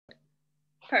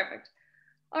Perfect.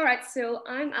 All right, so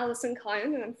I'm Alison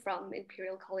Cowan and I'm from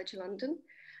Imperial College London.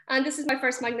 And this is my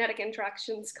first Magnetic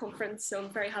Interactions conference, so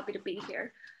I'm very happy to be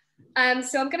here.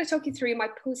 So I'm going to talk you through my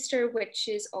poster, which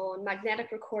is on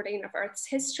magnetic recording of Earth's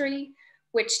history,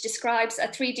 which describes a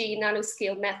 3D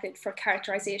nanoscale method for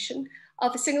characterization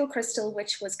of a single crystal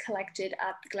which was collected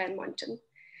at the Glen Mountain.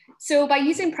 So by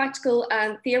using practical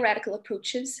and theoretical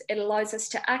approaches, it allows us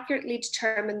to accurately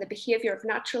determine the behavior of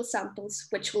natural samples,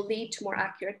 which will lead to more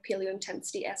accurate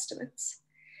paleointensity estimates.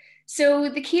 So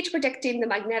the key to predicting the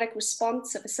magnetic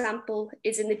response of a sample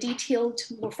is in the detailed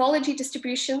morphology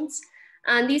distributions,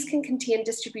 and these can contain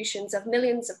distributions of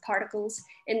millions of particles,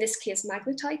 in this case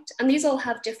magnetite, and these all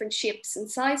have different shapes and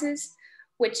sizes,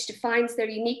 which defines their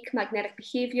unique magnetic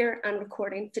behavior and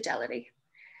recording fidelity.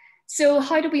 So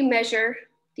how do we measure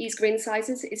these grain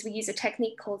sizes? Is we use a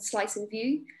technique called slice and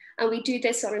view, and we do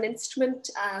this on an instrument,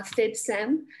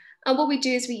 FIB-SEM. And what we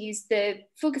do is we use the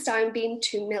focused ion beam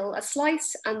to mill a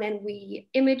slice, and then we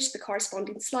image the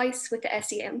corresponding slice with the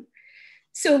SEM.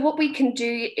 So what we can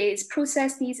do is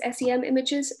process these SEM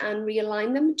images and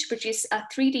realign them to produce a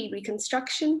 3D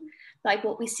reconstruction, like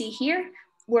what we see here,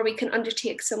 where we can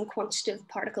undertake some quantitative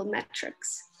particle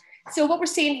metrics. So what we're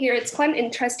seeing here, it's quite an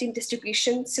interesting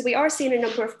distribution. So we are seeing a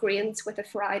number of grains with a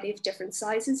variety of different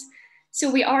sizes. So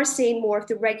we are seeing more of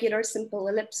the regular simple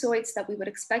ellipsoids that we would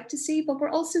expect to see, but we're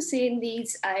also seeing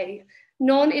these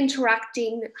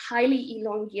non-interacting, highly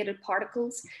elongated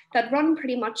particles that run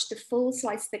pretty much the full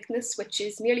slice thickness, which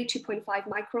is nearly 2.5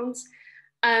 microns,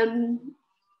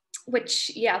 which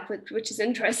is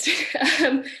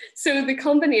interesting. So the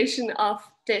combination of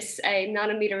this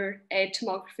nanometer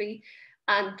tomography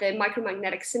and the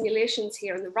micromagnetic simulations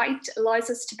here on the right allows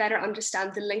us to better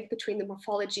understand the link between the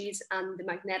morphologies and the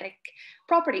magnetic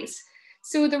properties.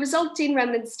 So the resulting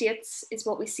remnant states is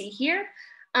what we see here.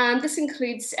 And this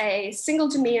includes a single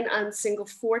domain and single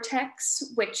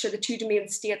vortex, which are the two domain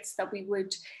states that we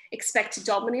would expect to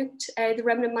dominate the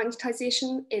remnant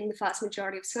magnetization in the vast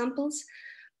majority of samples.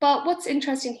 But what's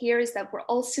interesting here is that we're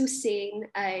also seeing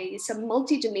some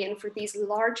multi-domain for these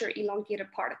larger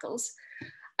elongated particles.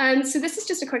 So this is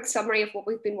just a quick summary of what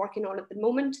we've been working on at the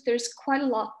moment. There's quite a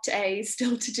lot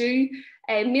still to do,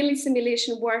 mainly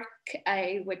simulation work,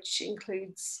 which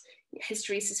includes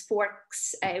hysteresis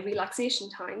forks, relaxation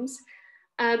times.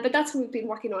 But that's what we've been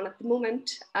working on at the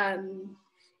moment.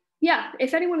 Yeah,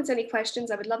 if anyone has any questions,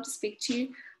 I would love to speak to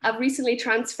you. I've recently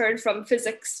transferred from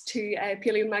physics to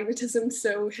paleomagnetism,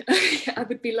 so it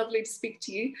would be lovely to speak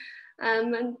to you.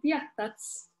 And yeah,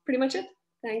 that's pretty much it.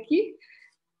 Thank you.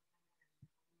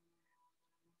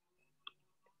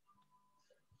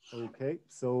 Okay,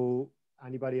 so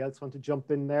anybody else want to jump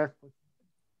in there?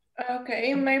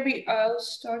 Okay, maybe I'll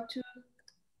start to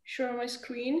share my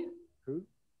screen. Who?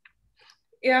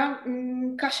 Yeah,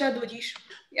 Kasia Dudzisz.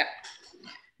 Yeah.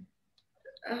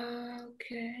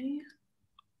 Okay.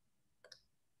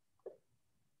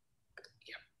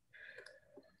 Yeah.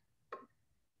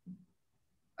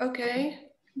 Okay.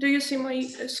 Do you see my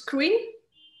screen?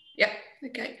 Yeah.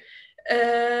 Okay.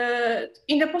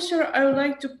 In the poster, I would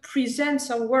like to present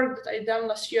some work that I done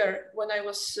last year when I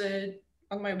was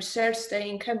on my research stay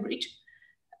in Cambridge.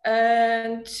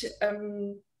 And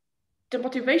the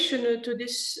motivation to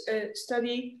this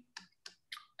study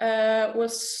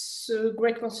was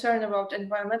great concern about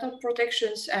environmental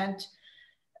protections and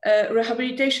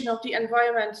rehabilitation of the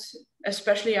environment,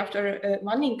 especially after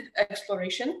mining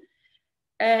exploration.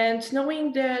 And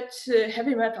knowing that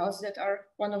heavy metals that are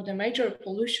one of the major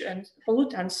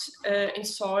pollutants in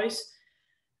soils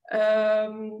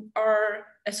are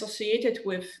associated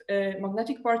with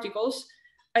magnetic particles,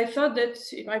 I thought that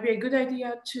it might be a good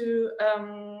idea to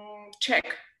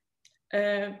check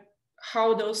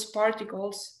how those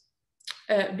particles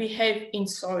behave in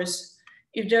soils,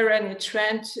 if there are any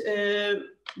trend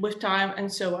with time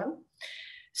and so on.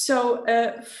 So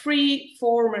three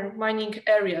former mining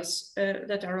areas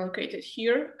that are located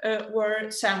here were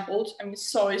sampled, and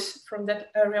soils from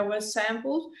that area were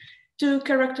sampled to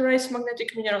characterize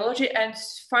magnetic mineralogy and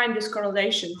find this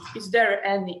correlation. Is there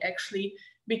any actually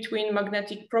between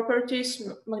magnetic properties,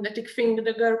 magnetic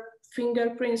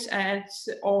fingerprints and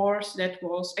ores that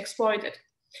was exploited?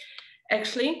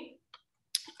 Actually,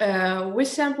 we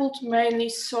sampled mainly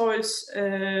soils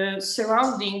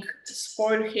surrounding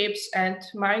spoil heaps and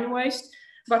mine waste,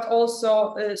 but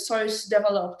also soils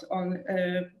developed on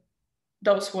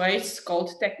those wastes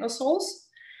called technosols.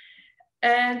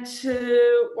 And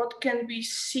what can be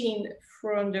seen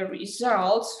from the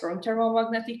results from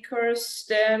thermomagnetic curves,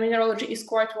 the mineralogy is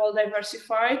quite well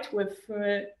diversified with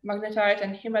magnetite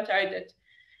and hematite that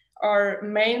are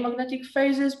main magnetic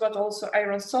phases, but also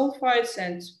iron sulfides,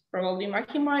 and probably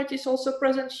magnemite is also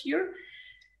present here.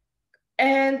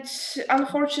 And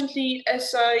unfortunately,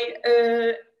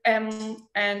 SIM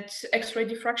and X-ray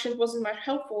diffraction wasn't much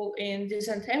helpful in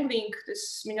disentangling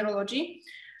this mineralogy.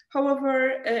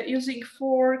 However, using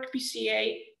fork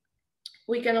PCA,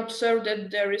 we can observe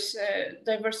that there is a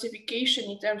diversification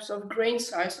in terms of grain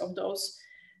size of those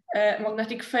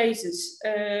magnetic phases.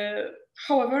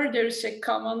 However, there is a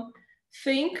common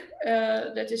thing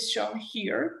that is shown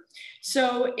here.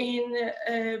 So in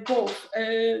both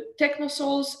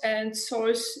technosols and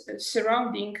soils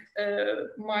surrounding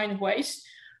mine waste,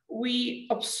 we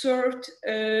observed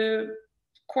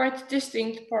quite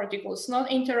distinct particles,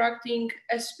 non-interacting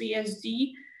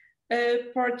SPSD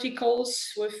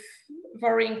particles with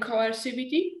varying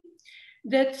coercivity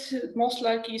that most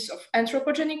likely is of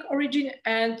anthropogenic origin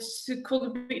and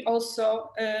could be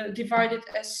also divided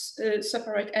as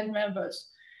separate end members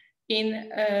in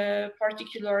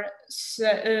particular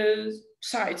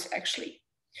sites, actually.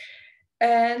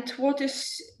 And what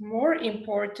is more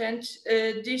important,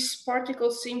 this particle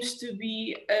seems to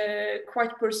be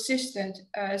quite persistent,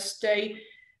 as they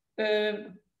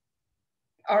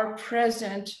are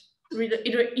present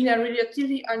in a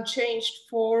relatively unchanged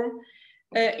form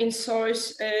in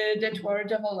soils that were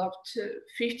developed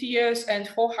 50 years and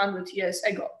 400 years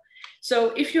ago.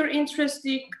 So if you're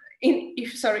interested,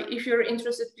 if you're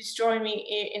interested, please join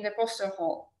me in the poster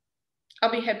hall.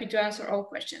 I'll be happy to answer all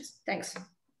questions. Thanks.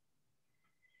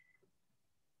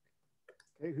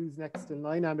 Okay, who's next in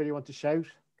line? Anybody want to shout?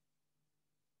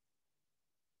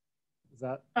 Is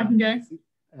that? I can go.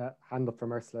 Hand up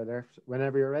from Ursula there.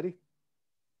 Whenever you're ready.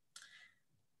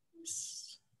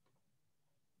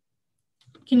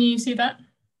 Can you see that?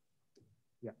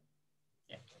 Yeah.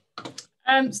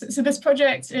 So this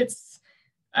project,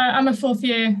 I'm a fourth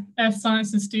year Earth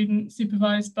Sciences student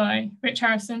supervised by Rich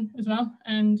Harrison as well,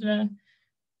 and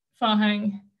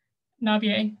Farhang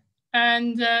Nabier.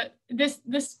 And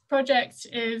this project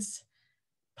is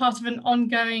part of an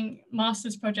ongoing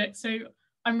master's project. So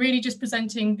I'm really just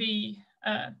presenting the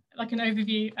like an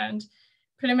overview and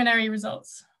preliminary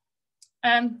results.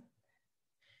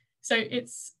 So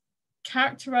it's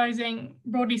characterizing,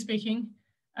 broadly speaking,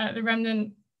 the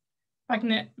remnant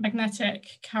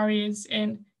magnetic carriers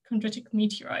in chondritic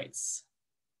meteorites.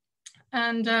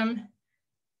 And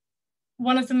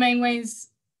one of the main ways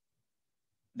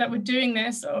that we're doing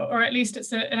this, or at least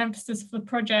it's an emphasis for the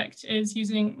project, is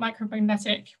using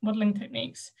micromagnetic modeling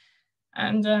techniques.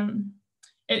 And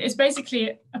it's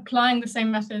basically applying the same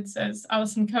methods as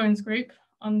Alison Cowan's group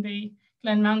on the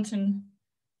Glen Mountain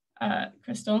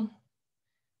crystal.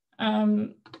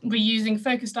 We're using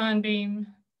focused ion beam,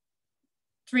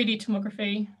 3D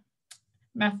tomography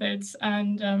methods,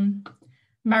 and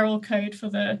Merrill code for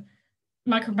the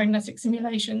micromagnetic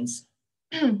simulations.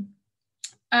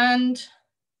 And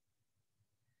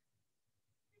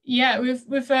yeah,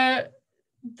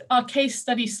 our case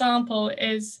study sample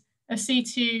is a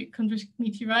C2 chondritic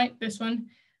meteorite, this one,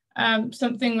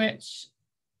 something which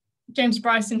James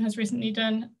Bryson has recently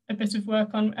done a bit of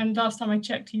work on, and last time I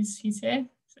checked, he's here.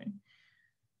 So,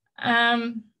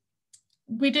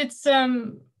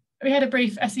 we had a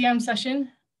brief SEM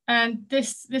session, and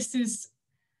this is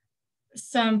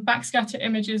some backscatter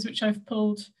images which I've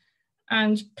pulled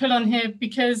and put on here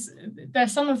because they're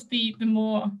some of the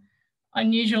more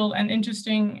unusual and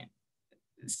interesting.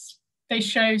 They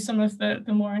show some of the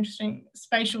more interesting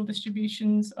spatial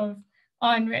distributions of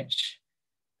iron-rich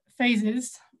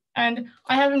phases. And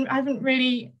I haven't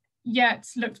really yet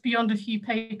looked beyond a few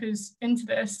papers into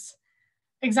this,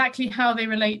 exactly how they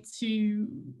relate to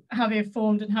how they're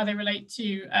formed and how they relate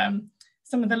to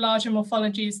some of the larger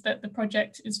morphologies that the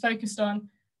project is focused on.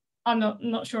 I'm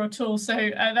not sure at all. So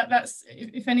that's,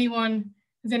 if anyone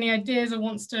has any ideas or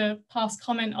wants to pass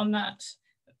comment on that,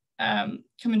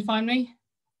 come and find me.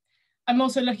 I'm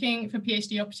also looking for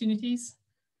PhD opportunities.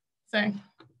 So,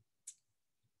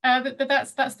 but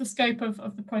that's the scope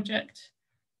of the project.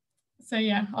 So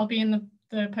yeah, I'll be in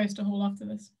the poster hall after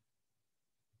this.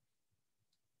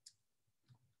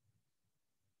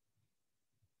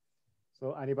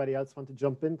 So anybody else want to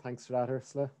jump in? Thanks for that,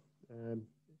 Ursula.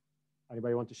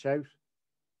 Anybody want to shout?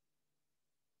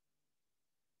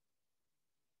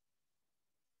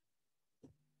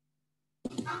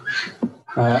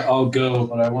 I'll go,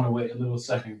 but I want to wait a little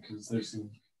second because there's some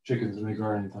chickens in the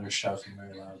garden that are shouting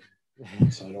very loud.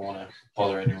 So I don't want to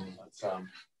bother anyone with that sound.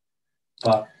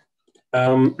 But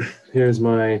here's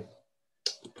my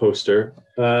poster.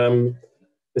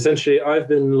 Essentially, I've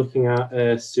been looking at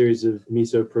a series of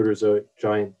Mesoproterozoic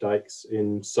giant dikes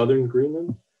in southern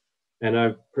Greenland. And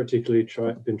I've particularly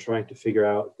been trying to figure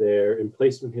out their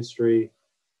emplacement history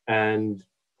and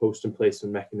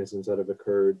post-emplacement mechanisms that have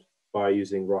occurred by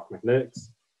using rock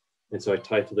magnetics. And so I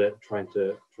titled it trying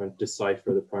to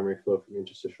decipher the primary flow from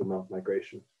interstitial melt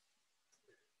migration.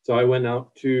 So I went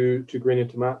out to Greenland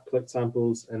to map, collect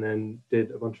samples, and then did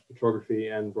a bunch of petrography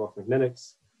and rock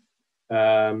magnetics.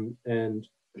 And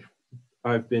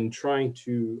I've been trying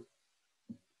to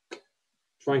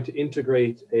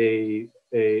integrate a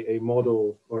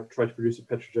model, or try to produce a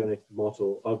petrogenic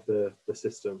model of the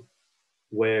system,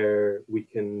 where we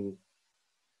can,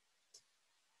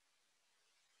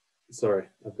 sorry,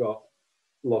 I've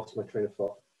lost my train of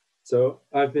thought. So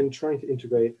I've been trying to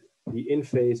integrate the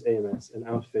in-phase AMS and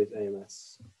out-phase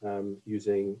AMS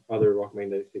using other rock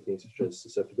magnetic techniques such as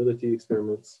susceptibility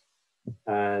experiments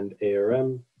and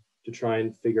AARM to try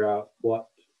and figure out what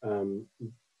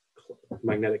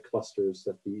magnetic clusters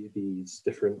that these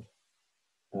different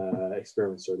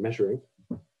experiments are measuring.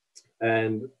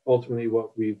 And ultimately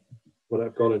what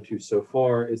I've got into so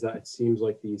far is that it seems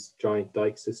like these giant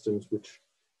dike systems, which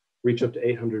reach up to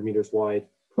 800 meters wide,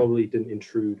 probably didn't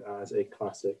intrude as a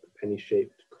classic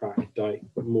penny-shaped cracked dike,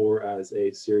 but more as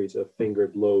a series of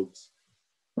fingered lobes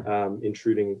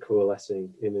intruding and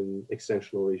coalescing in an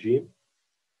extensional regime.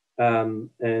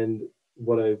 And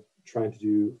what I'm trying to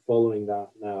do following that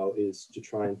now is to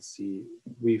try and see,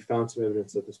 we found some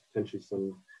evidence that there's potentially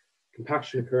some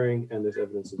compaction occurring, and there's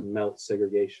evidence of melt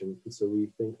segregation. And so we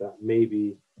think that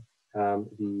maybe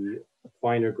the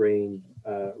finer grained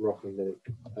rock magnetic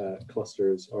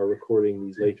clusters are recording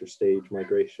these later stage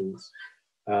migrations.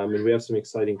 And we have some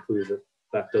exciting clues that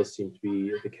that does seem to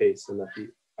be the case, and that the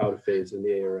out of phase and the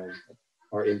AARM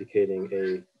are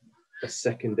indicating a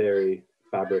secondary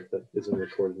fabric that isn't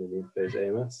recorded in the in-phase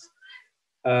AMS.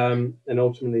 And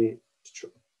ultimately,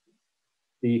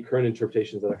 the current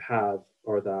interpretations that I have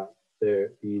are that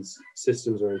these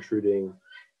systems are intruding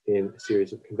in a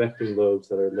series of convecting lobes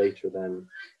that are later than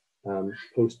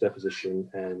post-deposition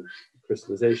and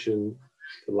crystallization.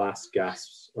 The last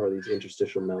gasps are these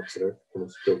interstitial melts that are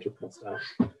almost filter pressed out.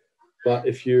 But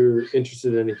if you're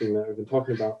interested in anything that I've been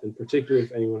talking about, in particular,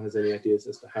 if anyone has any ideas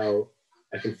as to how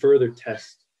I can further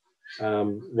test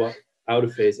what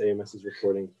out-of-phase AMS is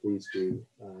recording, please do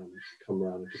come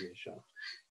around and give me a shout.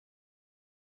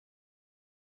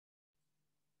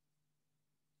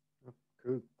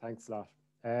 Cool, thanks a lot.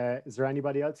 Is there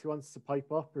anybody else who wants to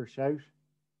pipe up or shout?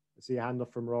 I see a hand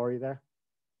up from Rory there.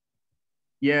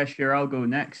 Yeah, sure, I'll go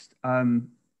next.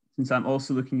 Since I'm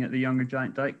also looking at the Younger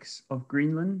Giant Dykes of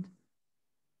Greenland.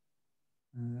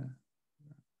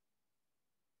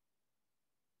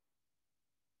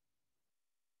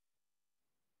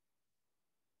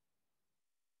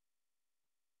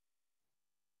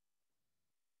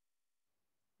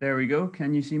 There we go.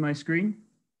 Can you see my screen?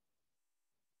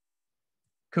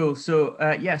 Cool. So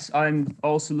yes, I'm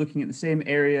also looking at the same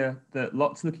area that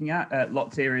Lot's looking at.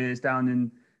 Lot's area is down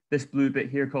in this blue bit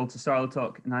here called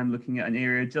Tsarlatok, and I'm looking at an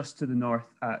area just to the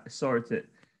north at Sortit.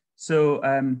 So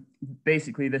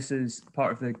basically, this is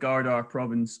part of the Gardar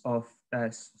province of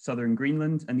southern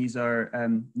Greenland, and these are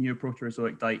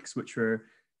Neoproterozoic dikes which were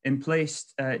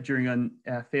emplaced during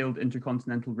a failed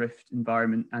intercontinental rift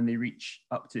environment, and they reach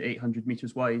up to 800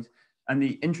 meters wide. And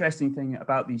the interesting thing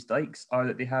about these dikes are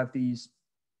that they have these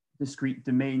discrete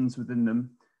domains within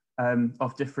them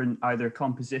of different either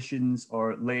compositions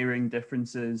or layering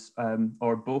differences,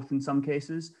 or both in some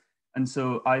cases. And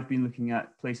so I've been looking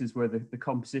at places where the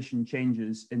composition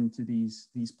changes into these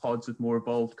pods of more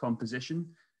evolved composition.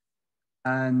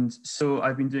 And so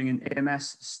I've been doing an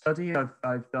AMS study.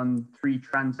 I've done 3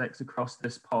 transects across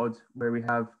this pod where we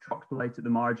have troctolite at the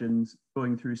margins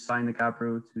going through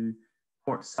Sinogabro to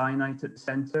quartzsynite at the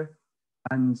center.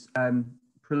 And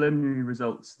preliminary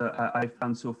results that I've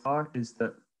found so far is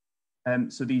that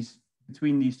so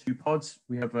between these 2 pods,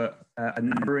 we have a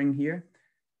narrowing here.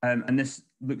 And this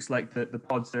looks like the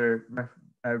pods are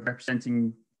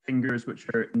representing fingers which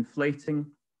are inflating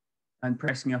and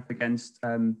pressing up against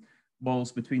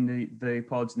walls between the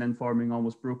pods, and then forming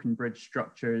almost broken bridge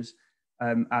structures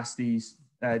as these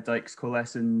dikes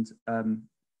coalesce and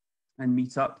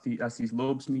meet up, as these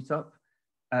lobes meet up.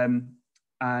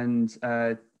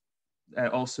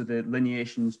 Also the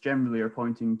lineations generally are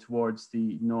pointing towards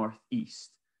the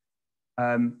northeast.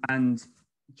 And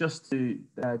just to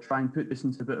try and put this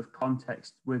into a bit of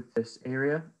context with this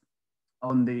area,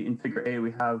 in figure A,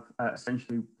 we have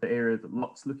essentially the area that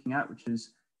Lot's looking at, which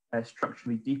is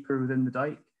structurally deeper within the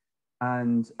dike.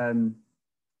 And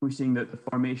we're seeing that the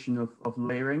formation of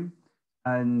layering.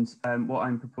 And what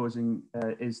I'm proposing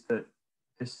is that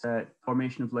this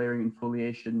formation of layering and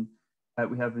foliation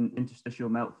we have an interstitial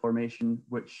melt formation,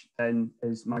 which then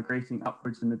is migrating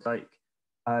upwards in the dike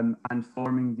and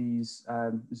forming these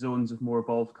zones of more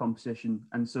evolved composition.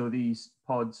 And so these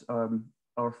pods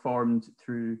are formed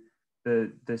through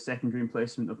the secondary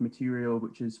emplacement of material,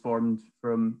 which is formed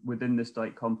from within this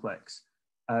dike complex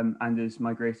and is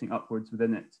migrating upwards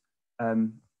within it.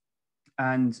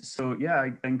 And so, yeah,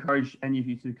 I encourage any of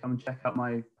you to come and check out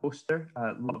my poster.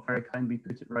 Lot very kindly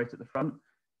put it right at the front.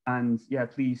 And yeah,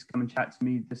 please come and chat to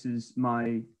me. This is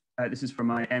my this is for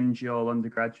my MGL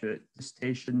undergraduate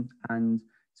dissertation, and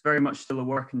it's very much still a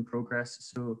work in progress.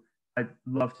 So I'd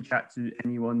love to chat to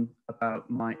anyone about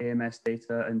my AMS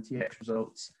data and TX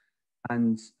results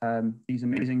and these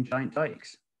amazing giant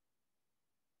dikes.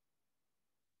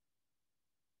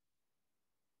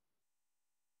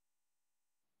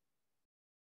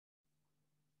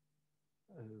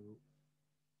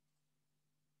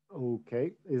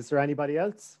 Okay, is there anybody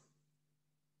else?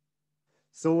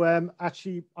 So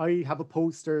actually, I have a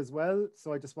poster as well,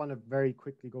 so I just want to very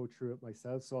quickly go through it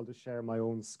myself. So I'll just share my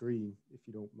own screen, if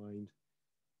you don't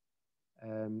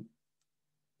mind.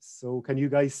 So can you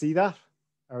guys see that?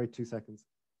 All right, 2 seconds.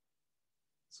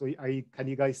 So can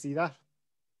you guys see that?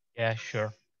 Yeah,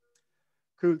 sure.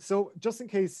 Cool. So just in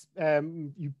case,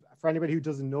 for anybody who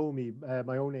doesn't know me,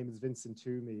 my own name is Vincent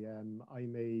Twomey. I'm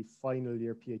a final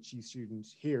year PhD student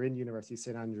here in University of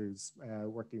St Andrews,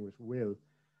 working with Will.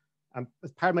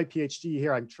 As part of my PhD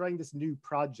here, I'm trying this new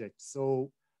project. So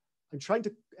I'm trying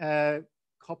to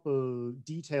couple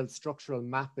detailed structural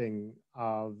mapping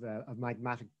of a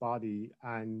magmatic body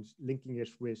and linking it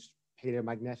with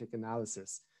palaeomagnetic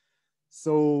analysis.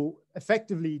 So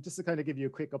effectively, just to kind of give you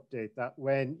a quick update, that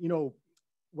when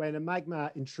a magma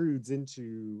intrudes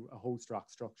into a host rock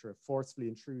structure, it forcefully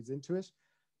intrudes into it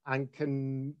and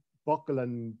can buckle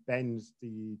and bend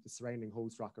the surrounding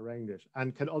host rock around it,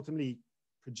 and can ultimately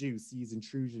produce these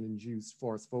intrusion-induced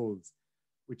force folds,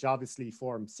 which obviously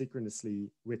form synchronously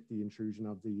with the intrusion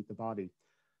of the body.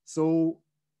 So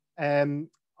the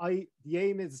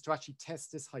aim is to actually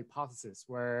test this hypothesis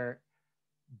where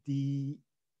the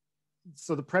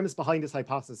premise behind this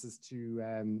hypothesis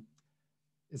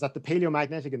is that the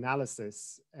paleomagnetic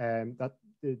analysis, that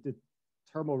the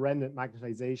thermal remnant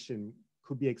magnetization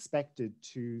could be expected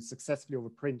to successfully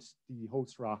overprint the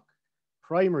host rock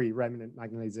primary remnant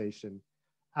magnetization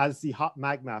as the hot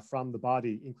magma from the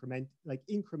body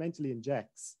incrementally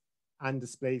injects and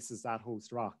displaces that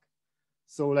host rock.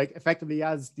 So effectively,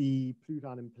 as the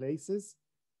Pluton emplaces,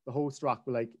 the host rock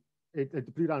will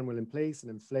the Pluton will emplace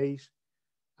and inflate.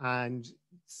 And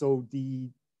so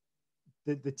the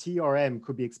TRM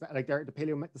could be expected,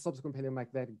 the subsequent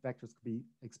paleomagnetic vectors could be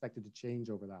expected to change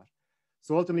over that.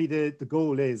 So ultimately, the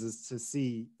goal is to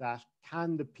see that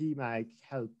can the PMAG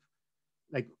help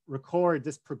record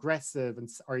this progressive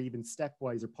or even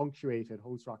stepwise or punctuated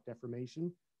host rock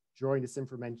deformation during this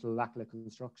incremental Laccolith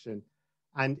construction,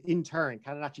 and in turn,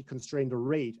 can it actually constrain the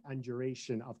rate and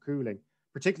duration of cooling,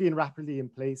 particularly in rapidly in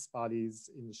place bodies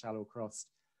in the shallow crust.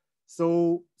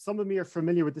 So some of you are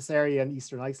familiar with this area in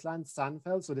Eastern Iceland,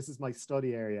 Sandfell. So this is my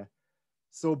study area.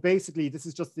 So basically, this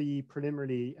is just the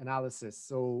preliminary analysis.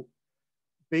 So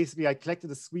basically, I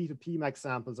collected a suite of PMAG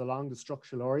samples along the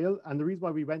structural areal. And the reason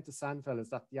why we went to Sandfell is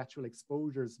that the actual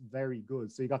exposure is very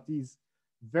good. So you got these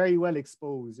very well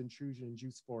exposed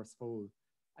intrusion-induced force fold.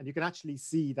 And you can actually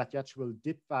see that the actual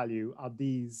dip value of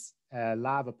these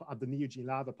the neogene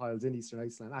lava piles in Eastern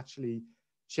Iceland actually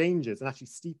changes and actually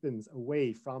steepens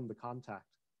away from the contact.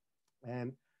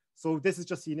 So this is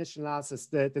just the initial analysis.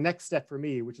 The next step for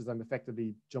me, which is I'm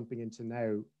effectively jumping into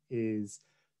now, is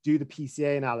do the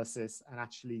PCA analysis and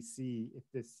actually see if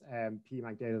this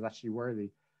PMAG data is actually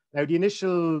worthy. Now the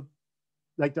initial,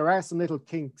 there are some little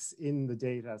kinks in the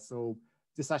data. So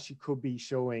this actually could be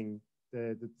showing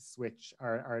the switch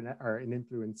or an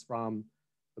influence from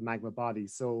the magma body.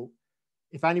 So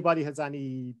if anybody has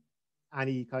any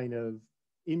kind of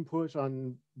input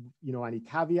on any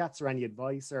caveats or any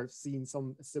advice, or seen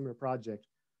a similar project,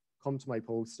 come to my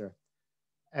poster.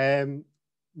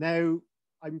 Now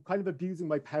I'm kind of abusing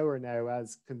my power now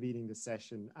as convening the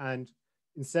session, and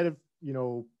instead of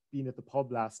being at the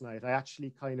pub last night, I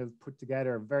actually kind of put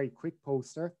together a very quick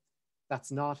poster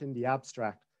that's not in the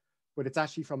abstract, but it's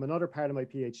actually from another part of my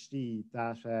PhD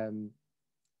that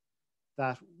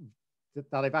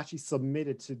I've actually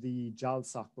submitted to the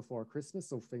JALSOC before Christmas,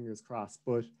 so fingers crossed.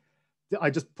 But I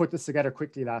just put this together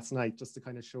quickly last night just to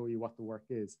kind of show you what the work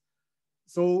is.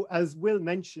 So as Will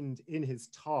mentioned in his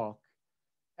talk,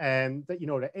 that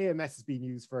the AMS has been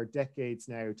used for decades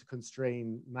now to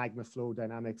constrain magma flow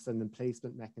dynamics and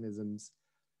emplacement mechanisms.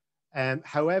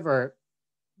 However,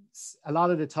 a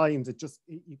lot of the times it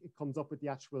comes up with the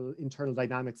actual internal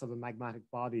dynamics of a magmatic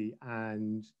body,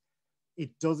 and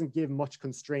it doesn't give much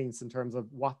constraints in terms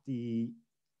of what the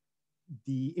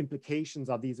implications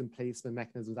of these emplacement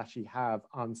mechanisms actually have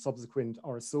on subsequent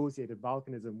or associated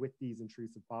volcanism with these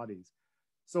intrusive bodies.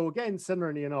 So again,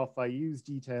 similarly enough, I use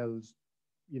detailed,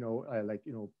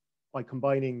 by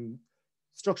combining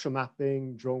structural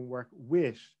mapping, drone work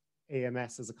with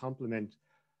AMS as a complement,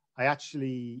 I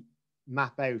actually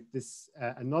map out this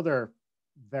another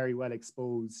very well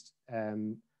exposed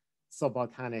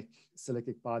subvolcanic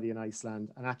silicic body in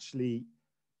Iceland, and actually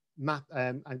map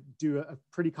and do a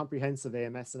pretty comprehensive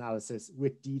AMS analysis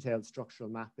with detailed structural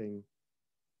mapping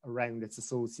around its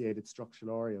associated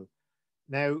structural areal.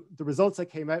 Now, the results I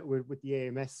came out with the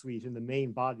AMS suite in the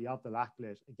main body of the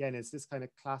Laccolith, again, is this kind of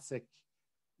classic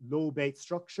low-bait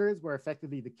structures where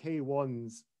effectively the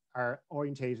K1s are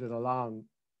orientated along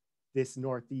this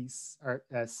northeast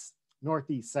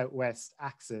southwest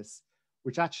axis,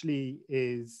 which actually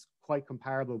is quite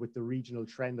comparable with the regional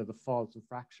trend of the fault and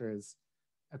fractures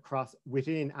across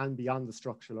within and beyond the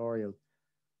structural areal.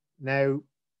 Now,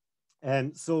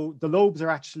 so the lobes are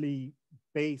actually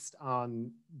based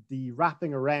on the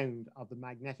wrapping around of the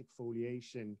magnetic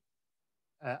foliation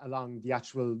along the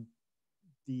actual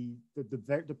the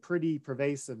pretty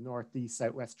pervasive northeast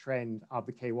southwest trend of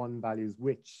the K1 values,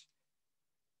 which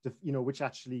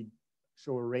actually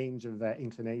show a range of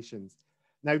inclinations.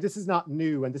 Now, this is not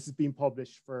new, and this has been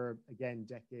published for, again,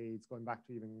 decades, going back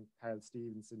to even Carl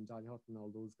Stevenson, Donny Hutton,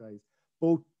 all those guys,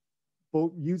 both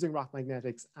using rock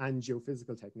magnetics and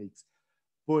geophysical techniques.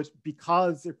 But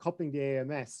because they're coupling the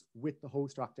AMS with the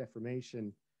host rock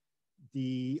deformation,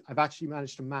 I've actually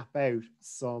managed to map out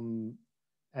some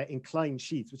inclined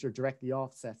sheets, which are directly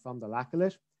offset from the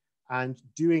Laccolith, and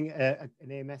doing an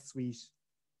AMS suite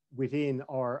within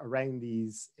or around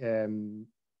these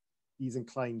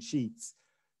inclined sheets.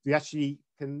 We actually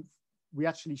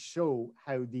show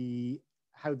how the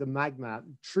magma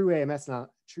through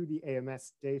the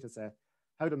AMS data set,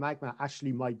 how the magma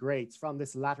actually migrates from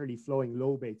this laterally flowing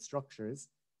low-bait structures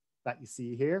that you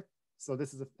see here. So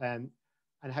this is and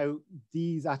how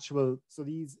these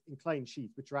inclined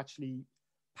sheets, which are actually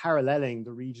paralleling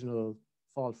the regional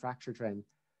fault fracture trend.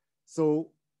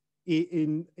 So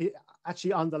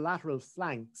actually on the lateral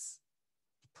flanks,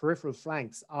 peripheral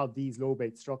flanks of these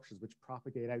low-bait structures, which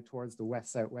propagate out towards the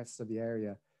west-southwest of the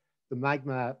area, the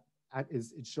magma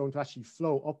is shown to actually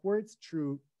flow upwards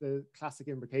through the classic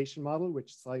imbrication model,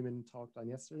 which Simon talked on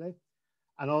yesterday,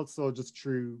 and also just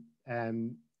through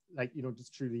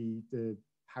just through the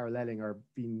paralleling or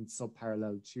being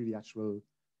subparallel to the actual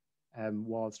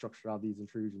wall structure of these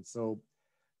intrusions. So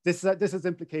this has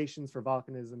implications for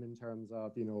volcanism in terms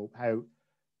of how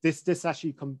this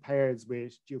actually compares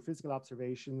with geophysical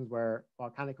observations where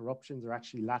volcanic eruptions are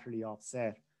actually laterally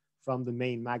offset from the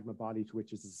main magma body to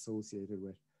which it's associated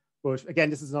with. But again,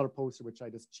 this is another poster which I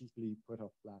just cheaply put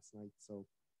up last night. So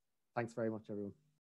thanks very much, everyone.